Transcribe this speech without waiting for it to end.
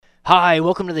Hi,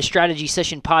 welcome to the Strategy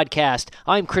Session Podcast.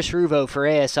 I'm Chris Ruvo for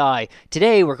ASI.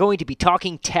 Today we're going to be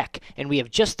talking tech, and we have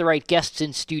just the right guests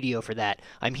in studio for that.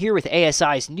 I'm here with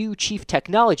ASI's new Chief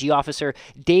Technology Officer,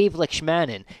 Dave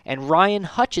Lakshmanan, and Ryan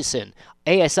Hutchison,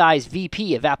 ASI's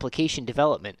VP of Application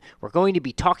Development. We're going to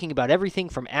be talking about everything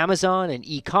from Amazon and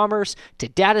e-commerce to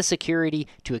data security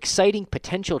to exciting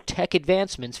potential tech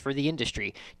advancements for the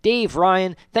industry. Dave,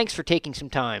 Ryan, thanks for taking some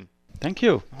time. Thank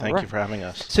you. Thank you for having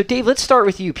us. So, Dave, let's start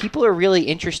with you. People are really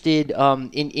interested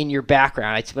in your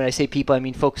background. When I say people, I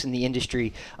mean folks in the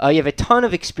industry. You have a ton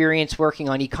of experience working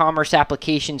on e-commerce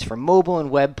applications for mobile and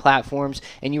web platforms,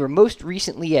 and you were most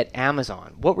recently at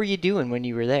Amazon. What were you doing when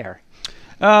you were there?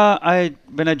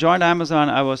 When I joined Amazon,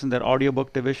 I was in their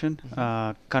audiobook division,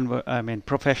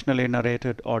 professionally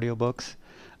narrated audiobooks.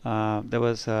 There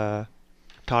was a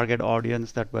target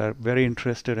audience that were very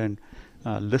interested in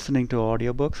listening to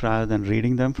audiobooks rather than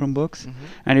reading them from books.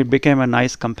 And it became a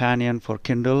nice companion for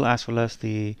Kindle as well as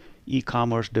the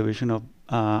e-commerce division of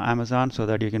Amazon, so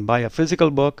that you can buy a physical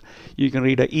book, you can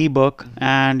read an e-book,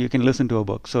 and you can listen to a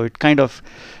book. So it kind of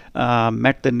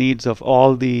met the needs of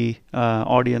all the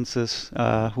audiences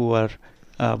who are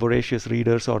voracious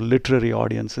readers or literary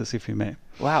audiences, if you may.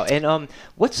 Wow. And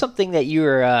what's something that you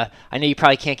were, I know you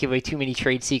probably can't give away too many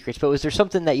trade secrets, but was there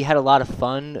something that you had a lot of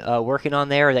fun working on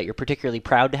there, or that you're particularly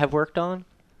proud to have worked on?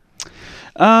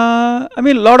 A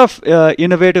lot of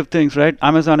innovative things, right?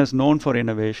 Amazon is known for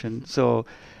innovation. So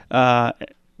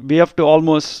we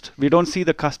don't see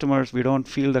the customers, we don't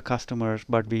feel the customers,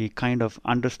 but we kind of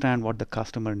understand what the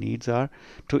customer needs are.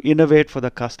 To innovate for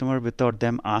the customer without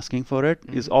them asking for it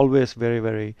is always very,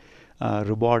 very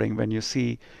rewarding when you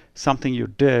see something you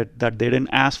did that they didn't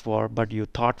ask for, but you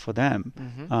thought for them,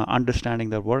 understanding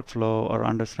their workflow or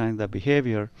understanding their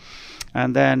behavior,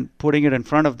 and then putting it in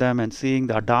front of them and seeing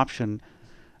the adoption.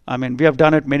 I mean, we have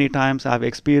done it many times. I've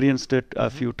experienced it a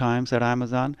few times at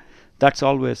Amazon. That's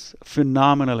always a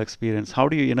phenomenal experience. How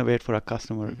do you innovate for a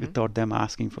customer without them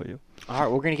asking for you? All right,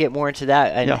 we're going to get more into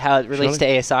that and how it relates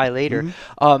to ASI later.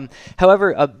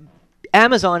 However,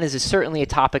 Amazon is certainly a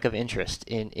topic of interest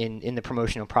in the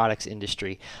promotional products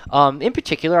industry. In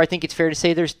particular, I think it's fair to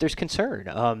say there's concern.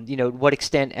 What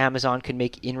extent Amazon can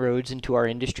make inroads into our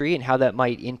industry and how that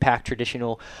might impact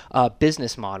traditional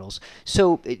business models.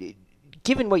 So,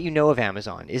 given what you know of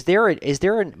Amazon, is there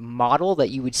a model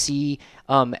that you would see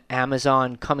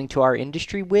Amazon coming to our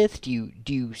industry with? Do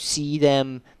you see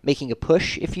them making a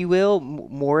push, if you will,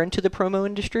 more into the promo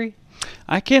industry?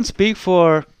 I can't speak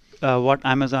for what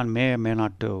Amazon may or may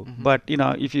not do, but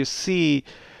if you see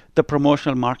the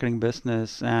promotional marketing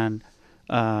business and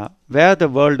where the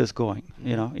world is going,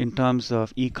 in terms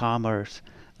of e-commerce,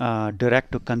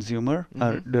 direct to consumer,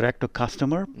 direct to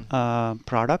customer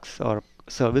products or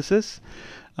services,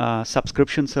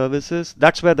 subscription services,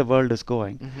 that's where the world is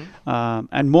going.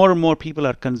 And more people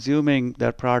are consuming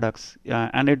their products,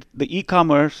 and the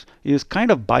e-commerce is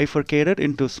kind of bifurcated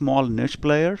into small niche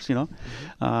players. You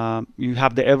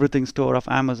have the everything store of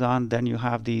Amazon, then you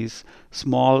have these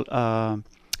small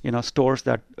stores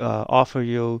that offer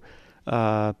you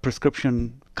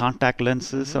prescription contact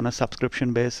lenses on a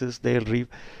subscription basis. They'll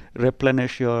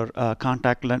replenish your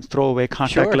throwaway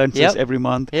contact lenses every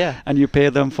month, and you pay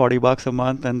them $40 a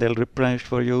month, and they'll replenish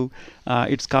for you.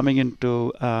 It's coming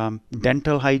into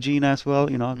dental hygiene as well.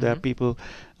 There are people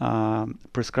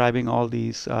prescribing all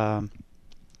these oral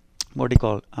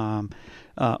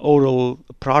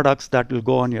products that will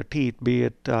go on your teeth, be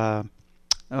it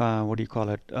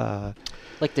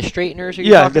like the straighteners?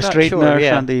 The straighteners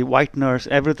and the whiteners,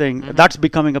 everything. That's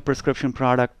becoming a prescription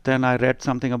product. Then I read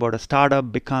something about a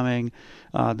startup becoming,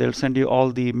 they'll send you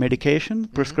all the medication,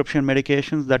 prescription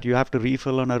medications that you have to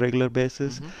refill on a regular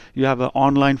basis. You have an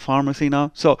online pharmacy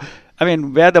now. So,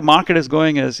 where the market is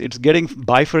going is it's getting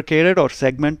bifurcated or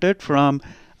segmented from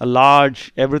a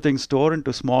large everything store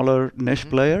into smaller niche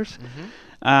players,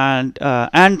 and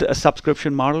a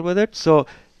subscription model with it. So,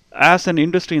 as an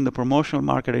industry in the promotional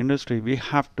market industry, we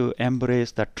have to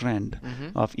embrace that trend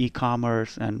of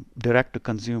e-commerce and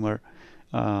direct-to-consumer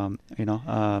wave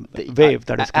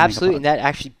that is coming absolutely, about. And that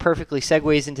actually perfectly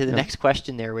segues into the next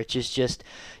question there, which is just,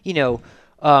 I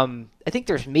think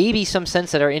there's maybe some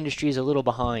sense that our industry is a little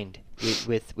behind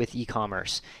with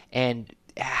e-commerce, and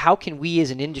how can we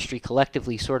as an industry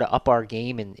collectively sort of up our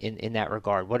game in that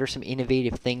regard? What are some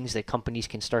innovative things that companies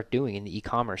can start doing in the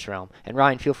e-commerce realm? And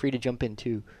Ryan, feel free to jump in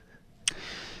too.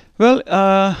 Well,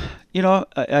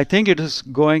 I think it is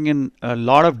going in a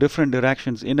lot of different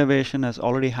directions. Innovation has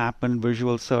already happened,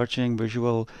 visual searching,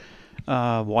 visual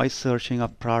voice searching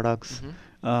of products.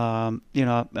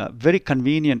 Very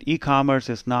convenient. E-commerce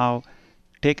is now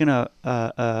taken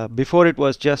before it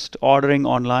was just ordering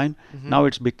online. Now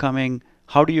it's becoming,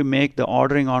 how do you make the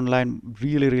ordering online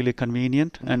really, really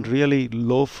convenient and really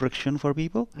low friction for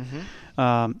people?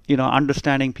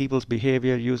 Understanding people's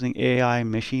behavior using AI,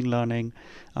 machine learning,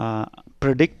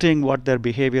 predicting what their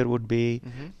behavior would be,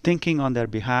 thinking on their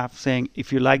behalf, saying,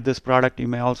 if you like this product, you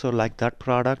may also like that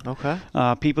product. Okay.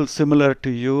 People similar to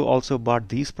you also bought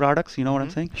these products. You know what I'm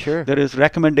saying? Sure. There is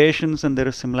recommendations and there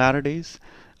is similarities.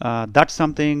 That's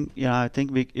something I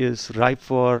think is ripe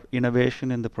for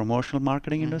innovation in the promotional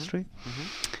marketing industry.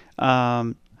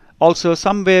 Also,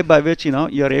 some way by which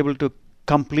you're able to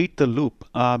complete the loop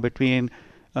between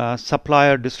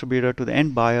supplier, distributor to the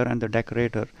end buyer and the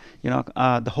decorator.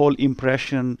 The whole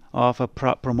impression of a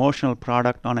promotional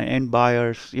product on an end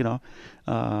buyer's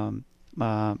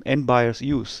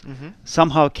use.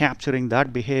 Somehow capturing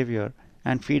that behavior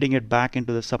and feeding it back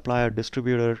into the supplier,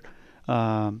 distributor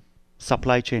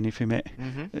supply chain, if you may,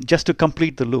 just to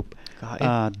complete the loop.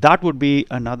 That would be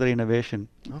another innovation.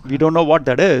 We don't know what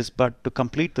that is, but to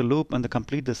complete the loop and to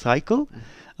complete the cycle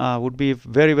would be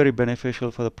very, very beneficial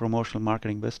for the promotional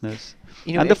marketing business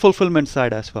and the fulfillment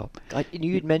side as well.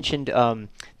 You had mentioned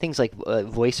things like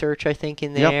voice search, I think,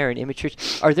 in there, and image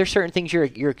search. Are there certain things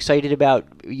you're excited about,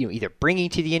 either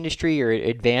bringing to the industry or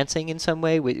advancing in some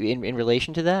way in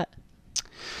relation to that?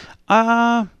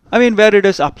 Where it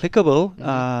is applicable,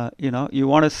 you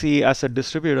want to see as a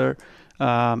distributor,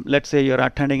 let's say you're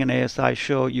attending an ASI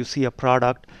show, you see a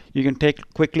product, you can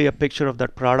take quickly a picture of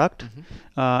that product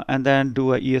and then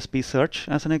do a ESP search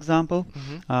as an example.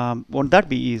 Won't that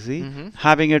be easy?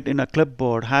 Having it in a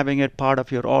clipboard, having it part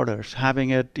of your orders,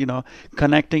 having it,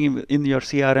 connecting in your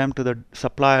CRM to the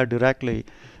supplier directly,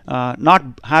 not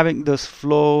having this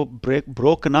flow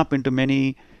broken up into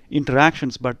many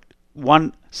interactions, but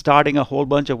starting a whole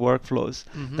bunch of workflows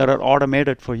that are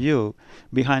automated for you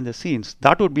behind the scenes.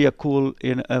 That would be a cool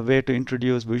way to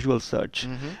introduce visual search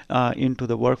into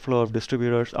the workflow of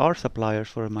distributors or suppliers,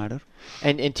 for a matter.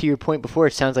 And to your point before,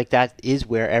 it sounds like that is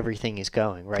where everything is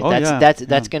going, right? Oh,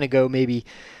 that's going to go maybe.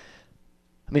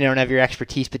 I don't have your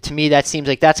expertise, but to me that seems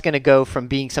like that's going to go from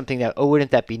being something that,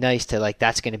 wouldn't that be nice, to like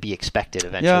that's going to be expected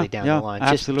eventually down the line.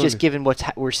 Absolutely. Just given what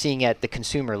we're seeing at the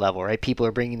consumer level, right? People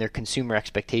are bringing their consumer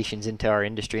expectations into our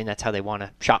industry, and that's how they want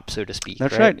to shop, so to speak.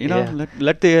 That's right.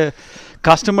 Let the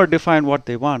customer define what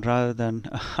they want rather than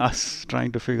us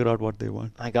trying to figure out what they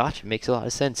want. I got you. Makes a lot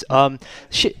of sense.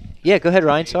 Yeah, go ahead,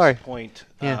 Ryan. Sorry. Point,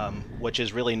 which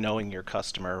is really knowing your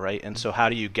customer, right? And so how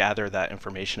do you gather that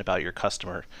information about your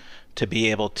customer to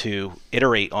be able to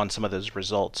iterate on some of those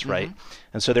results, right?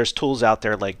 And so there's tools out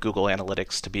there like Google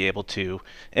Analytics to be able to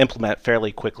implement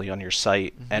fairly quickly on your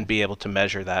site and be able to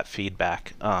measure that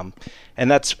feedback. And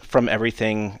that's from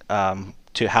everything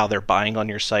to how they're buying on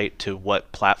your site to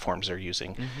what platforms they're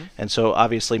using. And so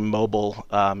obviously mobile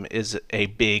is a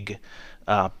big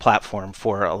platform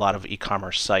for a lot of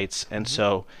e-commerce sites. And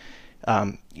so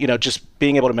just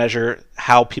being able to measure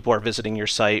how people are visiting your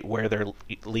site, where they're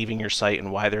leaving your site,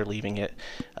 and why they're leaving it.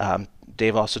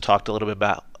 Dave also talked a little bit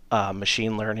about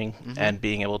machine learning and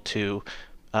being able to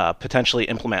potentially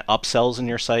implement upsells in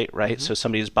your site, right? So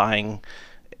somebody's buying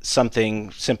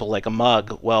something simple like a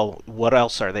mug. Well, what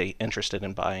else are they interested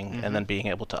in buying? And then being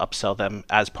able to upsell them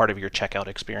as part of your checkout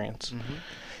experience.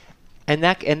 And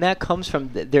that comes from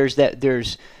there's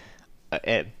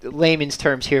layman's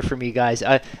terms here for me, guys.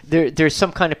 There's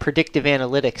some kind of predictive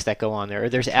analytics that go on there, or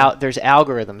there's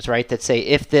algorithms, right, that say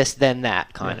if this then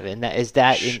that kind of. And is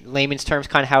that in layman's terms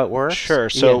kind of how it works? Sure.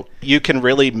 So you can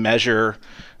really measure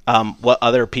what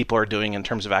other people are doing in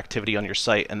terms of activity on your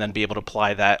site, and then be able to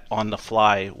apply that on the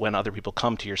fly when other people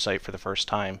come to your site for the first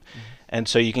time. And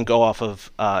so you can go off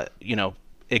of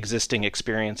existing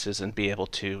experiences and be able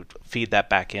to feed that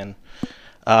back in.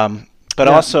 But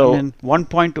also, one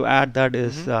point to add that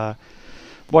is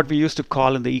what we used to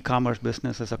call in the e-commerce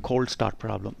business as a cold start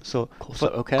problem. So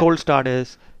cold start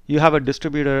is you have a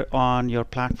distributor on your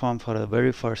platform for the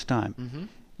very first time.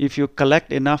 If you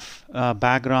collect enough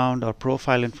background or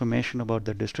profile information about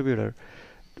the distributor,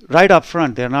 right up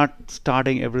front, they're not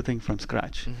starting everything from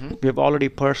scratch. We have already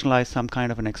personalized some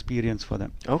kind of an experience for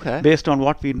them. Based on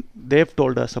what they've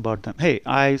told us about them. Hey,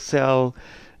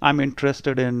 I'm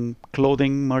interested in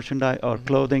clothing merchandise or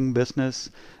clothing business.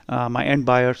 My end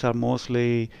buyers are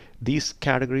mostly these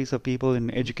categories of people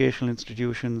in educational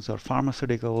institutions or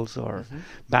pharmaceuticals or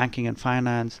banking and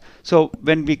finance. So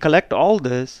when we collect all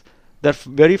this, the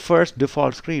very first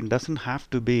default screen doesn't have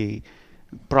to be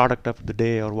product of the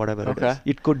day or whatever it is.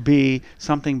 It could be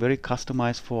something very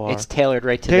customized for. It's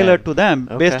tailored to them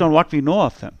based on what we know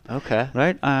of them. Okay.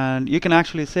 Right? And you can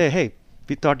actually say, hey,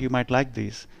 we thought you might like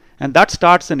these. And that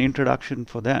starts an introduction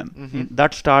for them.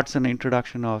 That starts an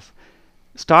introduction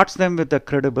starts them with the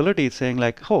credibility, saying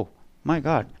like, oh, my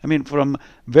God. I mean, from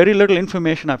very little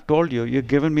information I've told you, you've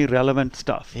given me relevant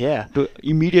stuff to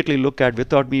immediately look at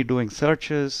without me doing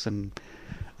searches and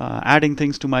adding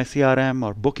things to my CRM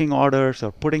or booking orders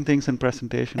or putting things in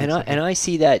presentation. And I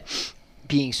see that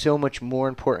being so much more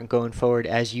important going forward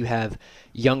as you have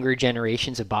younger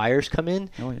generations of buyers come in,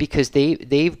 because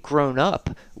they've grown up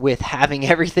with having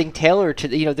everything tailored to,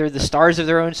 they're the stars of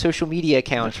their own social media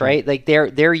accounts, right? Like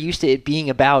they're used to it being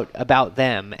about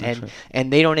them,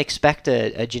 and they don't expect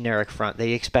a generic front.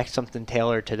 They expect something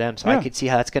tailored to them. So I could see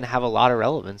how that's going to have a lot of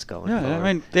relevance going forward.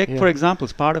 I mean, take for example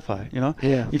Spotify.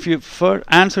 If you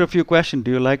answer a few questions,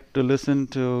 do you like to listen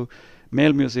to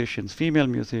male musicians, female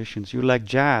musicians, you like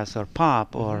jazz or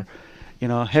pop or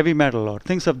heavy metal or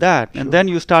things of that, and then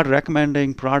you start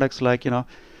recommending products like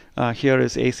here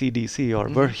is AC/DC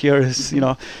or here is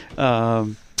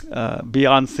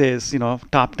Beyonce's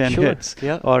top 10 hits,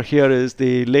 or here is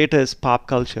the latest pop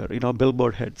culture,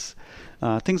 Billboard hits,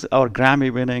 things, or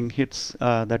Grammy winning hits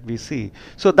that we see.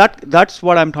 So that's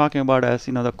what I'm talking about as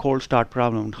the cold start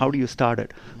problem. How do you start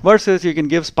it? Versus you can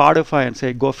give Spotify and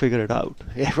say, go figure it out.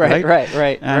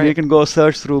 Right. And you can go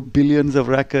search through billions of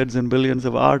records and billions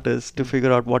of artists to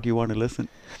figure out what you want to listen.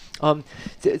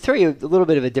 Throw you a little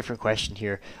bit of a different question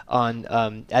here on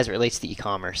as it relates to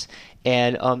e-commerce.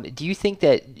 And do you think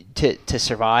that to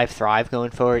survive, thrive going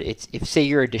forward, if say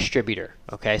you're a distributor,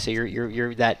 okay, so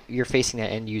you're facing that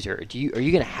end user, are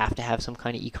you going to have some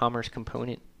kind of e-commerce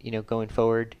component, going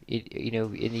forward,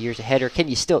 in the years ahead, or can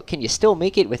you still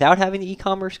make it without having the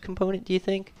e-commerce component? Do you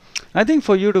think? I think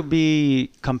for you to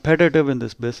be competitive in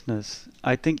this business,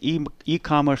 I think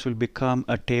e-commerce will become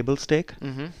a table stake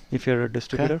if you're a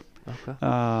distributor. Okay.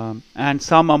 And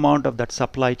some amount of that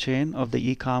supply chain of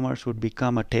the e-commerce would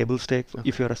become a table stake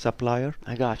if you're a supplier.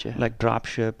 I got you. Like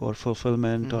dropship or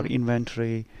fulfillment or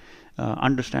inventory,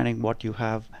 understanding what you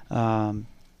have,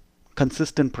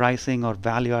 consistent pricing or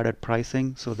value-added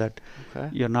pricing, so that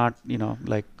you're not,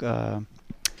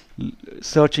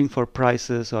 searching for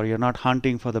prices, or you're not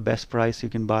hunting for the best price you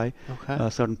can buy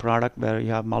a certain product where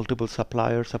you have multiple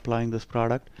suppliers supplying this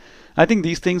product. I think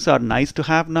these things are nice to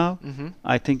have now.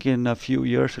 I think in a few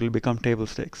years it'll become table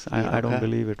stakes. I don't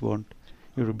believe it won't.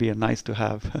 It would be a nice to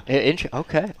have.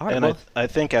 Okay. All right. And I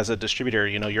think as a distributor,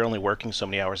 you're only working so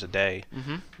many hours a day,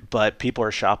 but people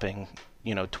are shopping,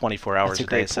 24 hours a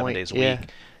day, 7 days a week.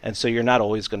 And so you're not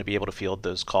always going to be able to field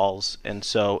those calls. And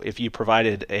so if you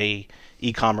provided a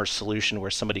e-commerce solution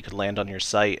where somebody could land on your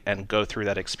site and go through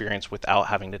that experience without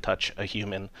having to touch a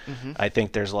human, I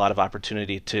think there's a lot of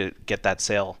opportunity to get that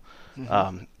sale.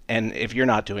 And if you're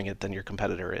not doing it, then your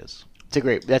competitor is.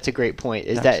 That's a great point.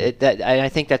 And I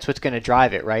think that's what's going to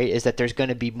drive it, right? Is that there's going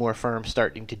to be more firms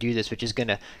starting to do this, which is going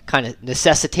to kind of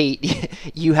necessitate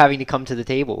you having to come to the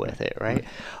table with it, right?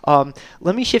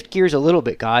 Let me shift gears a little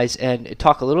bit, guys, and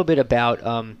talk a little bit about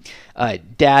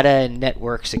data and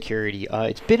network security.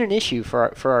 It's been an issue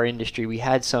for our industry. We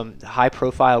had some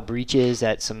high-profile breaches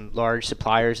at some large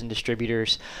suppliers and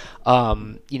distributors.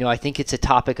 I think it's a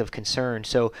topic of concern.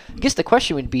 So I guess the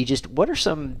question would be just what are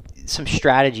some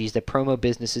strategies that promo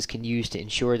businesses can use to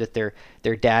ensure that their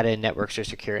data and networks are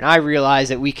secure? And I realize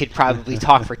that we could probably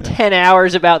talk for 10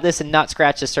 hours about this and not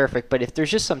scratch the surface, but if there's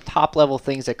just some top-level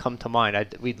things that come to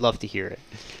mind, we'd love to hear it.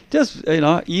 Just,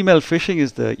 email phishing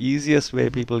is the easiest way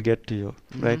people get to you,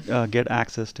 right? Get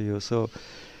access to you. So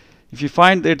if you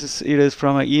find it is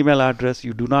from an email address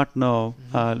you do not know,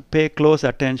 pay close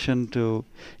attention to,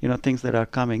 things that are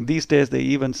coming. These days they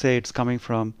even say it's coming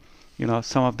from,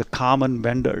 some of the common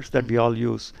vendors that we all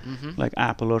use, like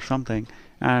Apple or something.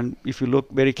 And if you look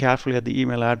very carefully at the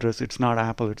email address, it's not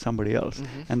Apple, it's somebody else.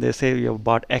 And they say you have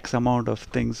bought X amount of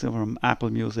things from Apple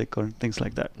Music or things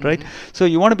like that, right? So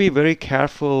you want to be very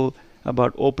careful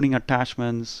about opening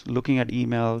attachments, looking at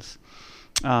emails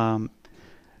on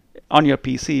your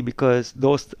PC, because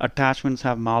those attachments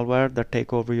have malware that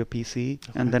take over your PC,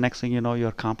 and the next thing you know,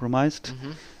 you're compromised.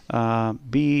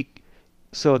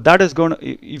 So that is going to,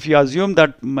 if you assume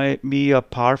that might be a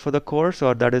par for the course,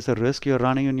 or that is a risk you're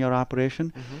running in your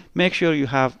operation, make sure you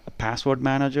have a password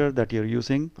manager that you're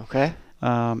using.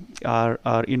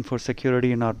 Our info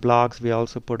security in our blogs, we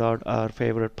also put out our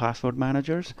favorite password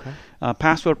managers.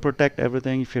 Password protect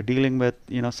everything. If you're dealing with,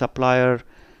 supplier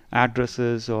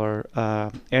addresses or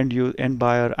end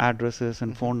buyer addresses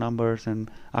and phone numbers and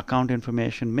account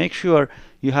information. Make sure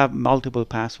you have multiple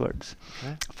passwords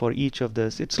for each of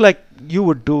this. It's like you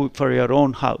would do for your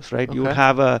own house, right? You would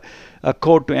have a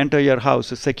code to enter your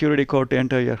house, a security code to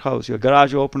enter your house. Your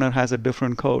garage opener has a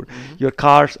different code. Your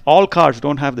cars, all cars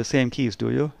don't have the same keys,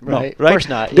 do you? Right. No, right? Of course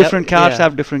not. Different cars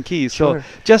have different keys. Sure. So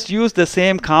just use the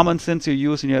same common sense you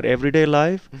use in your everyday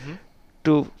life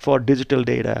for digital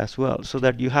data as well, so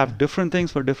that you have different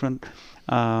things for different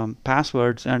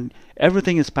passwords, and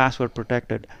everything is password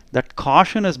protected. That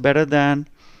caution is better than,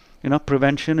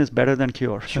 prevention is better than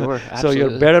cure. Sure, So absolutely.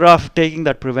 you're better off taking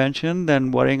that prevention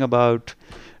than worrying about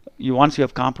once you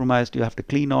have compromised, you have to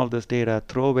clean all this data,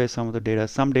 throw away some of the data.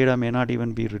 Some data may not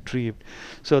even be retrieved.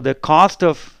 So the cost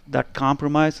of that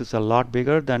compromise is a lot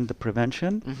bigger than the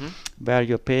prevention, where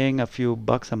you're paying a few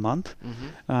bucks a month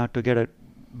to get a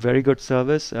very good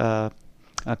service, a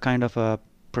kind of a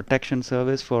protection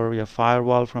service for your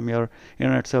firewall from your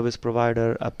internet service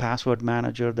provider, a password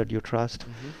manager that you trust,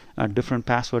 a different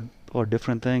password for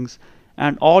different things,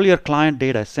 and all your client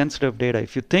data, sensitive data.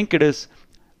 If you think it is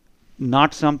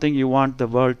not something you want the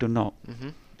world to know,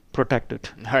 protect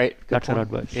it. All right. That's our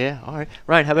advice. Yeah. All right.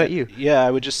 Ryan, how about you? Yeah,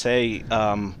 I would just say,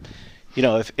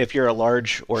 if you're a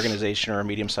large organization or a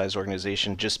medium-sized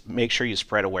organization, just make sure you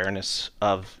spread awareness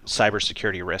of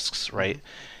cybersecurity risks, right?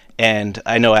 And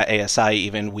I know at ASI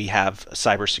even we have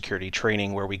cybersecurity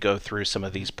training where we go through some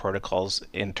of these protocols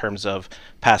in terms of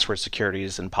password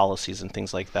securities and policies and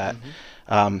things like that.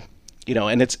 And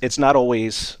it's not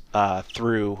always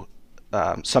through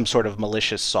some sort of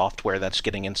malicious software that's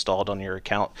getting installed on your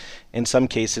account. In some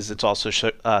cases, it's also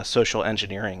social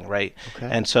engineering, right?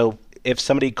 And so if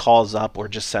somebody calls up or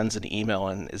just sends an email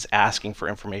and is asking for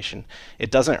information,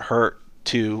 it doesn't hurt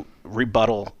to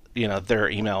rebuttal their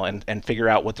email and figure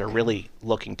out what they're really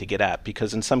looking to get at,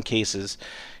 because in some cases,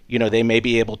 they may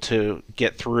be able to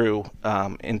get through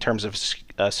in terms of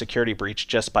security breach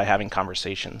just by having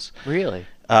conversations. Really?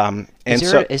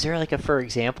 Is there like a for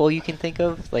example you can think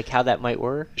of, like how that might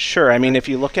work? Sure. I mean, if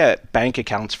you look at bank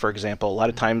accounts, for example, a lot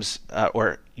of times,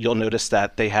 or you'll notice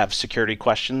that they have security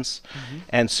questions.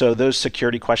 And so those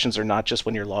security questions are not just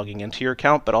when you're logging into your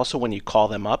account, but also when you call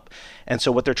them up. And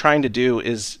so what they're trying to do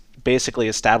is basically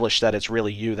establish that it's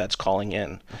really you that's calling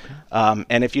in.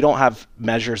 And if you don't have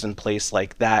measures in place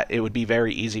like that, it would be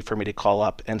very easy for me to call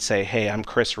up and say, hey, I'm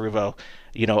Chris Ruvo.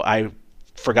 I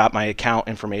forgot my account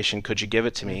information. Could you give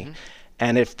it to me?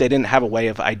 And if they didn't have a way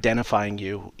of identifying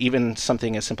you, even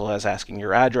something as simple as asking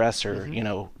your address or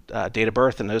date of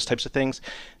birth and those types of things,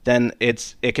 then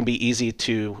it can be easy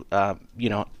to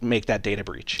make that data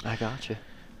breach. I gotcha.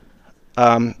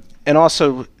 And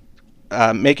also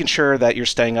making sure that you're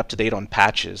staying up to date on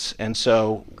patches. And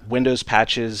so Windows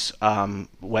patches,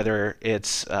 whether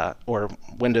it's or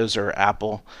Windows or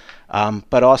Apple,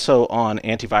 but also on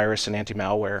antivirus and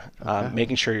anti-malware,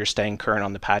 making sure you're staying current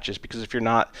on the patches, because if you're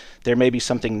not, there may be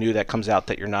something new that comes out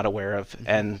that you're not aware of,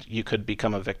 and you could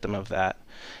become a victim of that.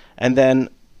 And then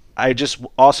I just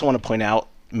also want to point out,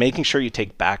 making sure you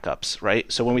take backups, right?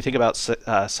 So when we think about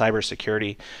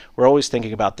cybersecurity, we're always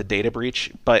thinking about the data breach,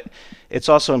 but it's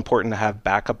also important to have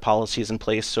backup policies in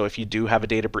place. So if you do have a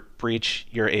data breach,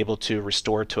 you're able to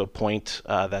restore to a point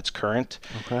that's current.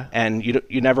 And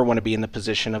you never want to be in the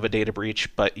position of a data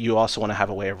breach, but you also want to have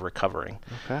a way of recovering.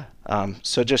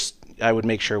 So I would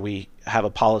make sure we have a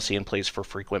policy in place for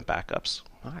frequent backups.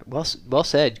 All right, well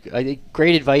said. I think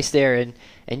great advice there,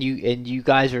 and you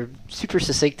guys are super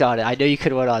succinct on it. I know you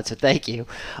could have went on, so thank you.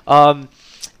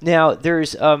 Now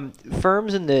there's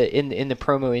firms in the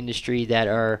promo industry that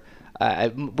are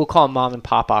we'll call them mom and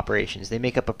pop operations. They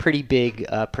make up a pretty big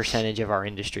percentage of our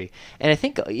industry, and I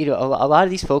think a lot of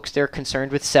these folks, they're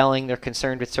concerned with selling, they're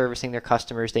concerned with servicing their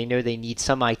customers. They know they need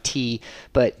some IT,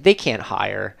 but they can't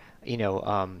hire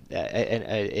an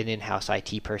in-house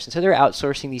IT person. So they're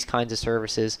outsourcing these kinds of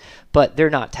services, but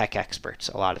they're not tech experts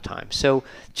a lot of times. So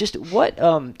just what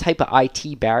type of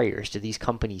IT barriers do these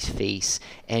companies face,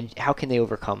 and how can they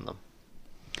overcome them?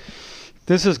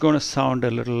 This is going to sound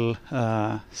a little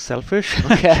selfish,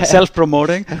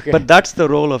 self-promoting, but that's the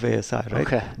role of ASI,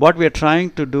 right? What we're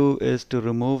trying to do is to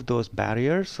remove those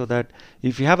barriers so that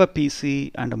if you have a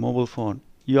PC and a mobile phone,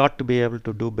 you ought to be able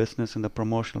to do business in the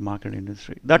promotional marketing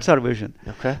industry. That's our vision,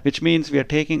 which means we are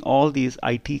taking all these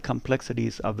IT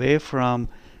complexities away from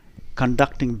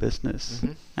conducting business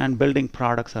and building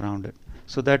products around it,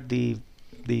 so that the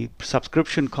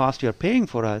subscription cost you're paying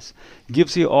for us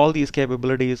gives you all these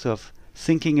capabilities of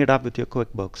syncing it up with your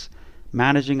QuickBooks,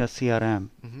 managing a CRM,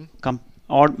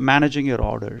 or managing your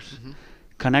orders,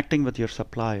 connecting with your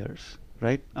suppliers,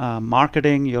 right?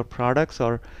 Marketing your products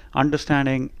or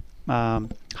understanding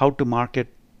how to market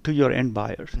to your end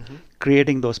buyers,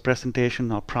 creating those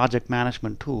presentation or project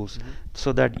management tools,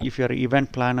 so that if you're an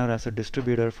event planner as a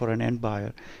distributor for an end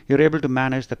buyer, you're able to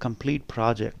manage the complete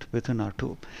project within our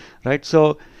tool, right?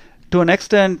 So to an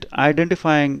extent,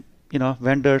 identifying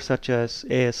vendors such as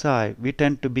ASI, we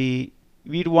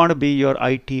want to be your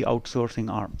IT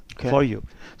outsourcing arm for you,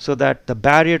 so that the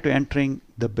barrier to entering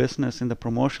the business in the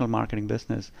promotional marketing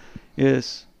business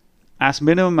is as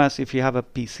minimum as if you have a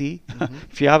PC,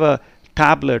 if you have a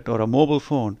tablet or a mobile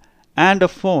phone and a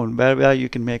phone where you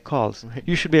can make calls,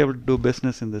 you should be able to do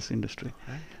business in this industry.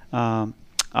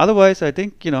 Otherwise, I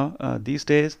think these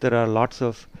days there are lots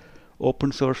of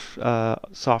open source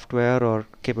software or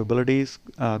capabilities,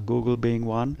 Google being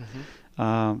one,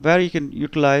 where you can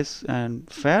utilize and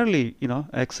fairly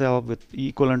Excel with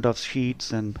equivalent of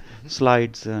sheets and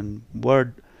slides and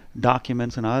Word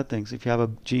documents and other things. If you have a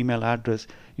Gmail address,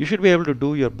 you should be able to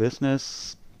do your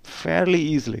business fairly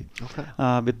easily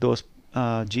with those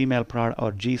Gmail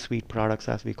or G Suite products,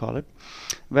 as we call it,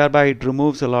 whereby it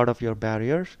removes a lot of your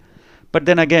barriers. But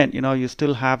then again, you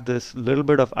still have this little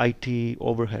bit of IT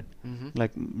overhead.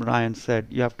 Like Ryan said,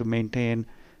 you have to maintain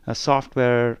a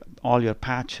software, all your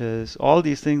patches, all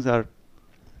these things are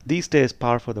these days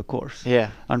par for the course.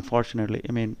 Unfortunately,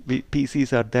 I mean,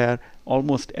 PCs are there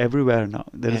almost everywhere now.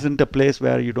 There isn't a place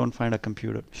where you don't find a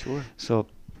computer. So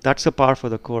that's a par for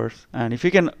the course. And if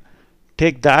you can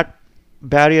take that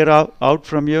barrier out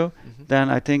from you, then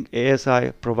I think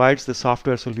ASI provides the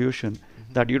software solution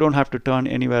that you don't have to turn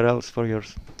anywhere else for your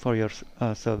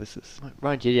services.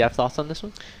 Ryan, did you have thoughts on this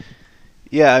one?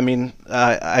 Yeah, I mean,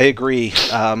 I agree.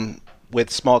 With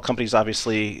small companies,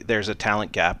 obviously, there's a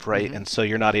talent gap, right? And so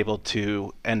you're not able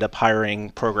to end up hiring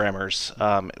programmers,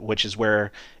 which is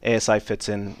where ASI fits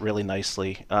in really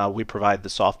nicely. We provide the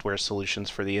software solutions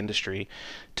for the industry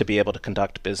to be able to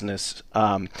conduct business.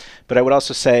 But I would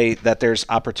also say that there's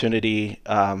opportunity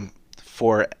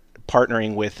for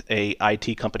partnering with a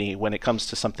IT company when it comes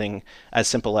to something as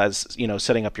simple as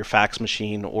setting up your fax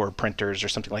machine or printers or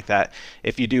something like that.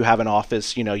 If you do have an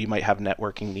office, you might have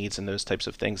networking needs and those types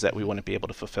of things that we wouldn't be able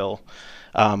to fulfill.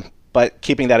 But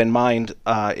keeping that in mind,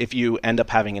 if you end up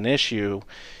having an issue,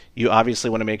 you obviously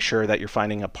want to make sure that you're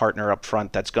finding a partner up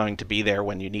front that's going to be there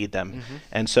when you need them.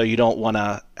 And so you don't want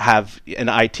to have an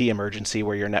IT emergency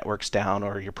where your network's down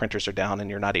or your printers are down and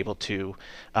you're not able to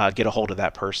get a hold of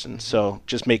that person. So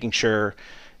just making sure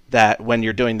that when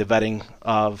you're doing the vetting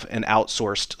of an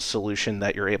outsourced solution,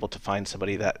 that you're able to find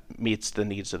somebody that meets the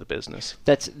needs of the business.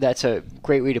 That's a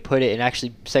great way to put it, and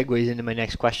actually segues into my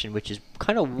next question, which is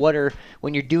kind of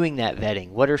when you're doing that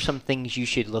vetting, what are some things you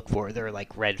should look for? There are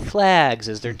like red flags.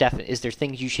 Is there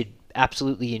things you should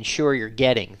absolutely ensure you're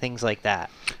getting? Things like that.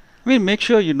 I mean, make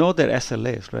sure you know their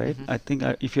SLAs, right? I think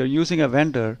if you're using a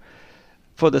vendor,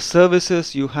 for the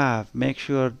services you have, make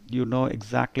sure you know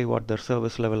exactly what their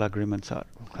service level agreements are.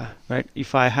 Right?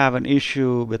 If I have an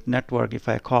issue with network, if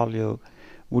I call you,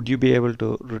 would you be able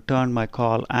to return my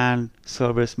call and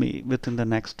service me within the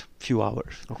next few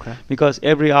hours? Because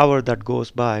every hour that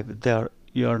goes by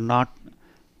you're not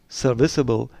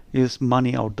serviceable is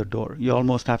money out the door. You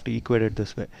almost have to equate it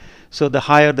this way. So the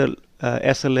higher the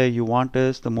SLA you want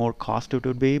is, the more cost it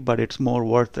would be, but it's more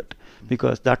worth it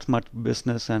because that's much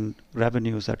business and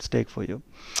revenues at stake for you.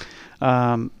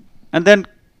 And then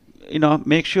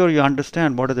make sure you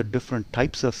understand what are the different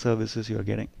types of services you're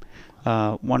getting.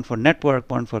 One for network,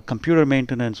 one for computer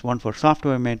maintenance, one for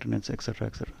software maintenance, etc.,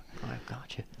 etc. Right,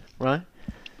 gotcha. Right?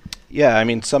 Yeah, I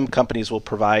mean, some companies will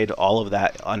provide all of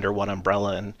that under one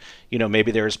umbrella, and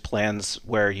maybe there's plans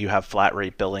where you have flat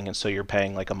rate billing, and so you're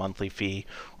paying like a monthly fee,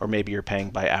 or maybe you're paying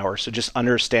by hour. So just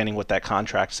understanding what that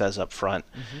contract says up front,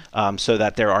 so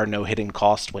that there are no hidden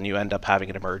costs when you end up having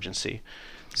an emergency.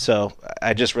 So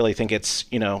I just really think it's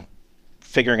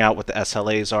figuring out what the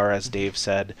SLAs are, as Dave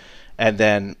said, and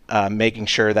then making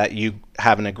sure that you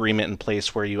have an agreement in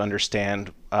place where you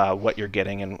understand what you're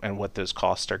getting and what those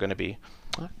costs are going to be.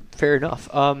 Fair enough.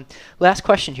 Last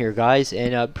question here, guys,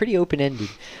 and pretty open-ended.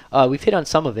 We've hit on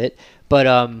some of it, but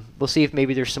we'll see if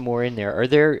maybe there's some more in there. Are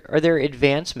there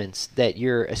advancements that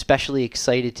you're especially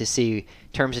excited to see in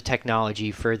terms of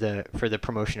technology for the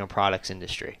promotional products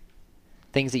industry?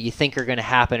 Things that you think are going to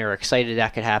happen or excited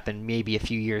that could happen maybe a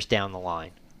few years down the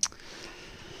line?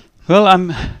 Well,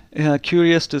 I'm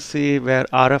curious to see where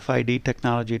RFID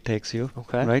technology takes you.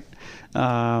 Right?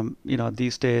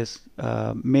 These days,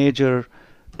 major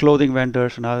clothing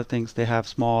vendors and other things, they have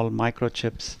small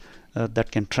microchips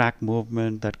that can track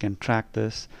movement, that can track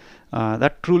this.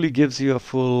 That truly gives you a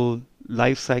full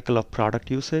life cycle of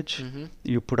product usage.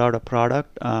 You put out a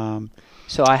product.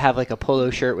 So I have like a polo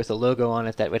shirt with a logo on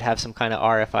it that would have some kind of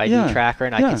RFID tracker,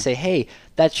 and I can say, hey,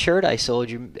 that shirt I sold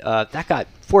you, that got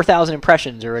 4,000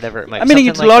 impressions or whatever it might be. I mean,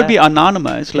 it'll all be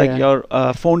anonymized, like your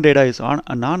phone data is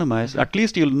anonymized. At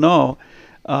least you'll know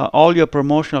all your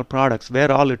promotional products,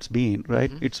 where all it's been,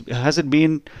 right? Has it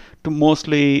been to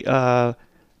mostly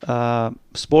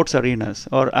sports arenas,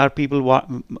 or are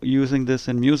people using this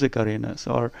in music arenas,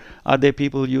 or are there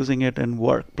people using it in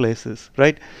workplaces,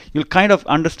 right? You'll kind of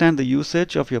understand the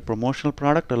usage of your promotional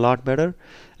product a lot better.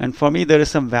 And for me, there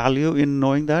is some value in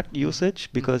knowing that usage,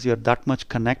 because you're that much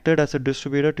connected as a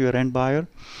distributor to your end buyer.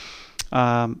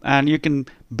 And you can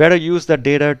better use that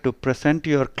data to present to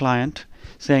your client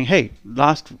saying, hey,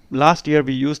 last year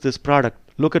we used this product.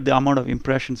 Look at the amount of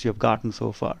impressions you've gotten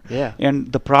so far.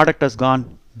 And the product has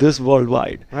gone this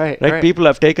worldwide. Right? People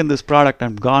have taken this product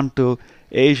and gone to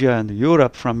Asia and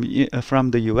Europe from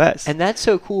the US. And that's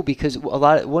so cool, because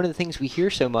one of the things we hear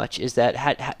so much is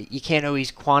that you can't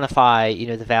always quantify,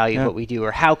 the value of what we do,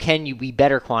 or how can we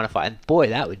better quantify? And boy,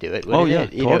 that would do it.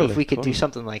 Wouldn't it? Totally, if we could do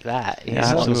something like that.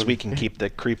 As long as we can keep the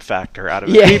creep factor out of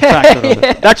it. Creep factor of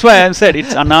it. That's why I said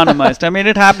it's anonymized. I mean,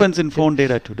 it happens in phone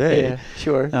data today.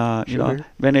 Sure. You know,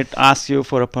 when it asks you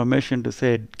for a permission to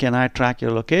say, can I track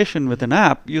your location with an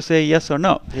app? You say yes or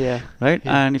no. Right?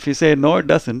 And if you say no, it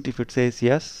doesn't. If it says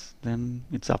yes, then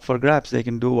it's up for grabs. They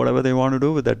can do whatever they want to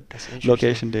do with that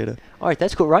location data. All right,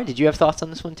 that's cool. Ryan, did you have thoughts on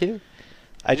this one too?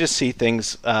 I just see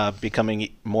things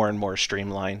becoming more and more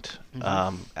streamlined,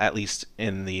 at least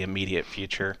in the immediate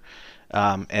future.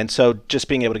 And so just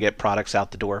being able to get products out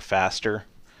the door faster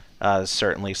is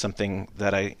certainly something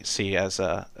that I see as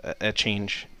a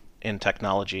change in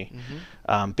technology.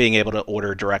 Being able to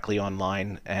order directly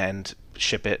online and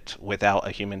ship it without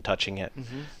a human touching it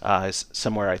is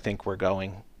somewhere I think we're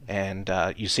going. And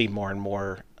you see more and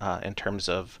more in terms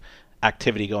of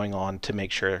activity going on to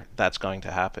make sure that's going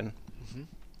to happen.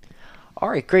 All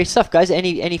right, great stuff, guys.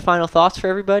 Any final thoughts for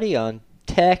everybody on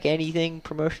tech, anything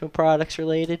promotional products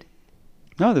related?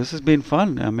 No, this has been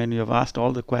fun. I mean, you've asked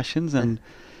all the questions, and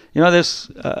there's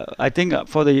I think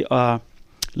for the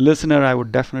listener, I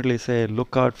would definitely say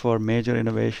look out for major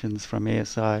innovations from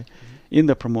ASI in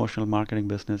the promotional marketing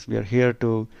business. We are here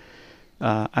to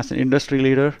as an industry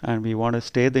leader, and we want to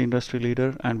stay the industry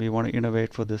leader, and we want to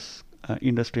innovate for this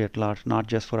industry at large, not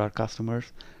just for our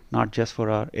customers, not just for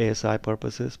our ASI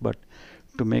purposes, but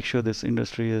to make sure this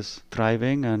industry is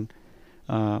thriving and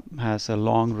has a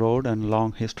long road and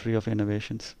long history of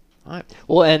innovations. All right.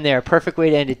 We'll end there. Perfect way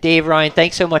to end it. Dave, Ryan,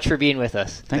 thanks so much for being with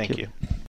us. Thank you.